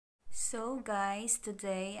So guys,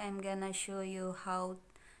 today I'm gonna show you how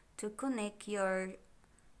to connect your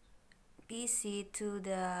PC to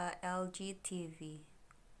the LG TV.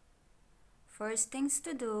 First things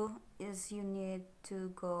to do is you need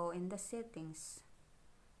to go in the settings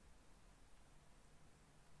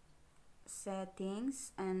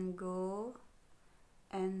and go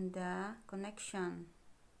and the connection.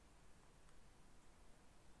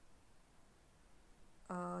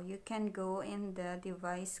 You can go in the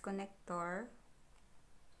device connector.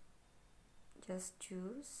 Just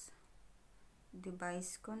choose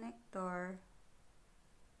device connector,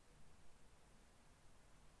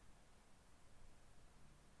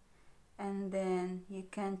 and then you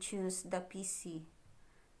can choose the PC.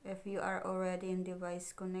 If you are already in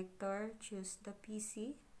device connector, choose the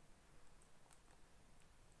PC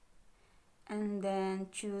and then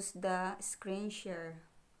choose the screen share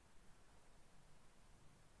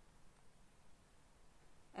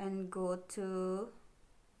and go to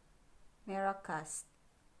Miracast.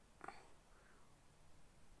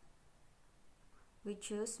 We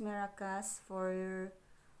choose Miracast for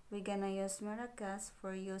we're gonna use Miracast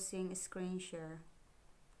for using screen share.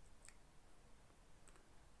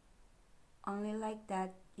 Only like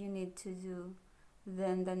that you need to do.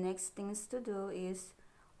 Then the next things to do is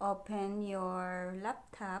open your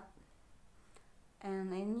laptop,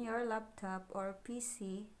 and in your laptop or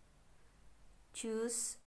PC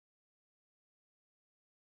choose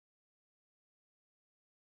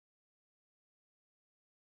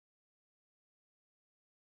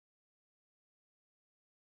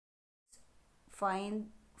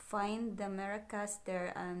find the Miracast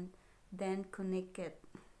there and then connect it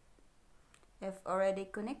if already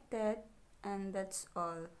connected, and that's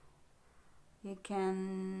all. You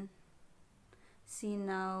can see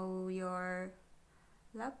now your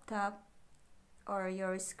laptop or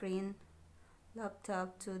your screen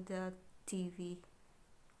laptop to the TV,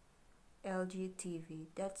 LG TV.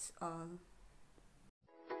 That's all.